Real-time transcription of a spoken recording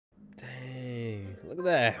Look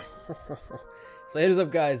at that. So hey, what's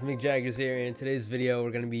up guys, McJaggers here, and in today's video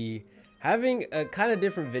we're going to be having a kind of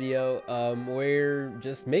different video. We're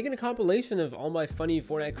just making a compilation of all my funny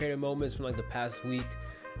Fortnite creative moments from like the past week.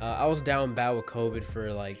 I was down bad with COVID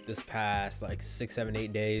for like this past like 6, 7,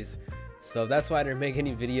 8 days. So that's why I didn't make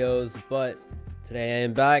any videos, but today I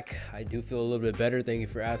am back. I do feel a little bit better, thank you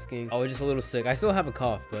for asking. I was just a little sick. I still have a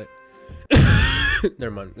cough, but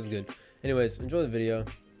never mind, it's good. Anyways, enjoy the video.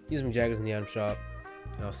 Use McJaggers in the item shop,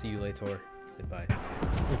 and I'll see you later. Goodbye.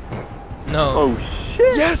 No. Oh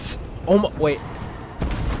shit. Yes. Oh my. Wait.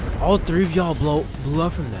 All three of y'all blew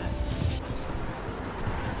up from that.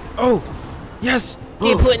 Oh. Yes.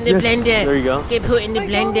 Get put in the blender. There you go. Get put in the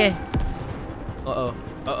blender. Uh-oh.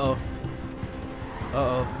 Uh-oh.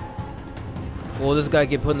 Uh-oh. Will this guy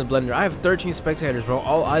get put in the blender? I have 13 spectators, bro.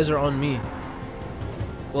 All eyes are on me.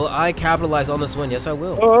 Will I capitalize on this win? Yes, I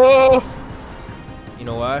will. Oh. You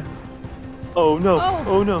know why? Oh no. Oh.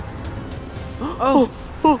 Oh no. Oh.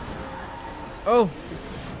 Oh. Oh.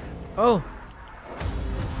 Oh.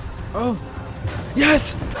 Oh.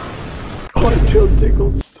 Yes. My tail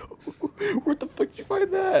tickles so. Where the fuck did you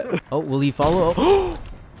find that? Oh, will he follow?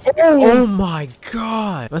 Oh my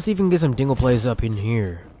god. Let's see if we can get some dingle plays up in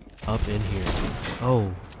here. Up in here.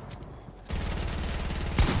 Oh.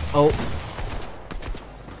 Oh.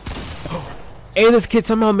 And this kid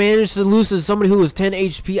somehow managed to lose to somebody who was 10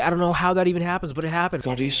 HP. I don't know how that even happens, but it happened.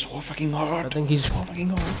 God, he's so fucking hard. I think he's so fucking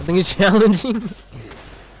hard. I think he's challenging.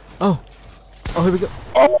 Oh. Oh, here we go.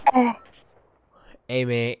 Oh. Hey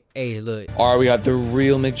man. Hey, look. Alright, we got the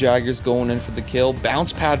real McJaggers going in for the kill.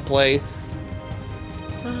 Bounce pad play.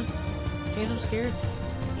 James, I'm scared.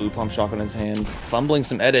 Blue pump shotgun in his hand. Fumbling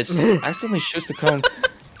some edits. Accidentally shoots the cone.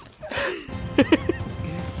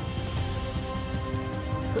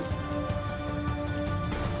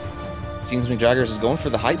 Seems McJaggers is going for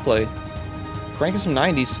the height play. Cranking some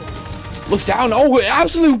 90s. Looks down. Oh,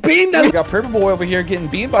 absolute beam! We got Purple Boy over here getting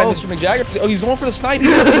beamed by Mr. McJaggers. Oh, he's going for the snipe. He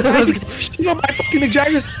misses the snipe. He gets shit on by fucking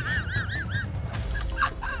McJaggers.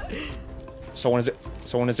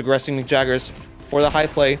 Someone is aggressing McJaggers for the high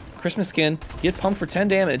play. Christmas skin. Get pumped for 10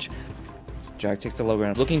 damage. Jag takes the low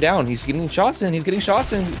ground. Looking down. He's getting shots in. He's getting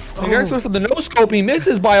shots in. McJaggers going for the no scope. He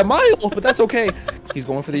misses by a mile, but that's okay. He's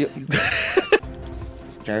going for the.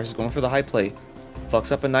 McJaggers is going for the high play.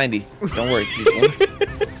 Fucks up a 90. Don't worry. He's going.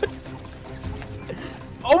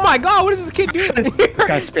 Oh my god, what is this kid doing? This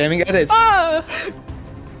guy's spamming edits.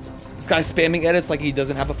 This guy's spamming edits like he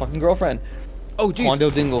doesn't have a fucking girlfriend. Oh jeez.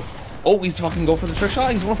 Quando Dingle. Oh, he's fucking going for the trick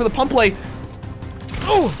shot. He's going for the pump play.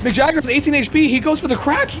 Oh, McJaggers 18 HP. He goes for the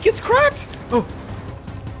crack. He gets cracked. Oh.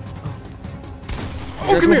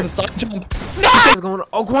 Oh, come here. The side jump. No! What's going on?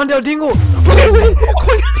 Oh, Quando Dingle.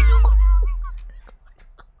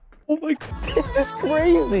 Oh my god, this is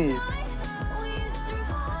crazy.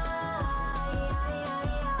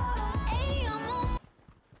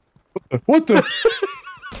 What the?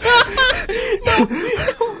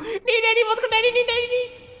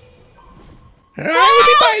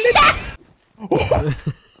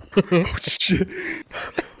 Oh shit.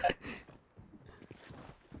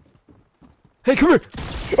 Hey, come here.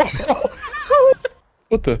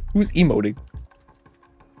 What the? Who's emoting?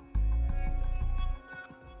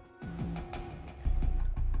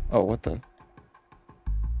 Oh, what the?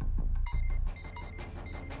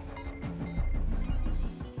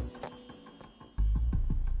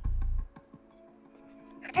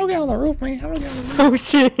 How do I get on the roof, man? How do I get on the roof? Oh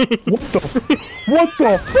shit. What the? What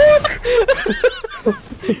the fuck?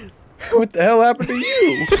 What the hell happened to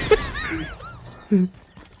you?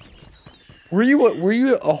 Were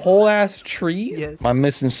you a whole ass tree? Yes. Am I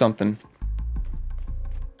missing something?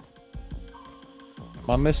 Am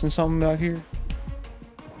I missing something out here?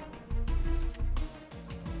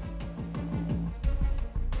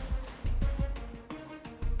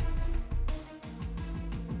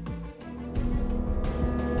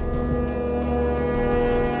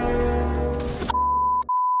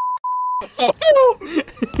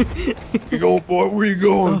 Where you going, boy? Where you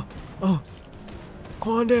going? Oh.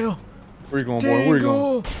 Quandale. Where you going, boy? Where you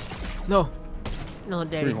going? No. No,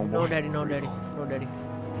 daddy. going, No, boy? daddy. No, daddy. No, daddy.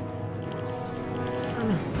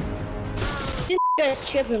 This guy's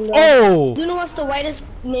tripping, bro. Oh! You know what's the whitest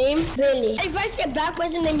name? Billy. If I see a black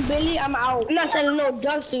person named Billy, I'm out. I'm not telling no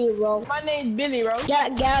drugs to you, bro. My name's Billy, bro.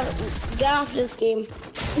 Get off this game.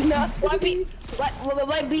 No, Why Billy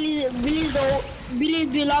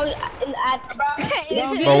belongs at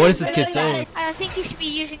Bro, what is this kid saying? I don't think you should be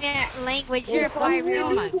using that language. You're a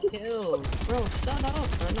pirate. my kills. Bro, shut up.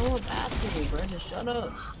 I know what's asking me, bro. Just shut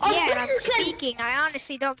up. Oh, Yeah, this I'm is like- speaking. I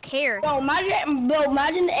honestly don't care. Bro,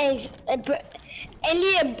 imagine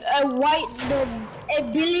Only a white, a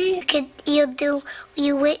Billy. Could you do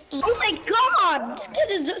you with Oh my god, this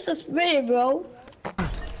kid is just a spray, bro.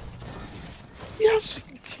 Yes.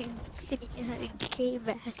 Gay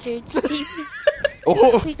bastards. Steve.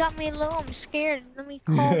 Oh. He got me low. I'm scared. Let me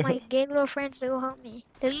call my gay little friends to go help me.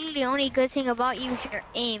 The literally only good thing about you is your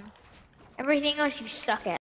aim. Everything else you suck at.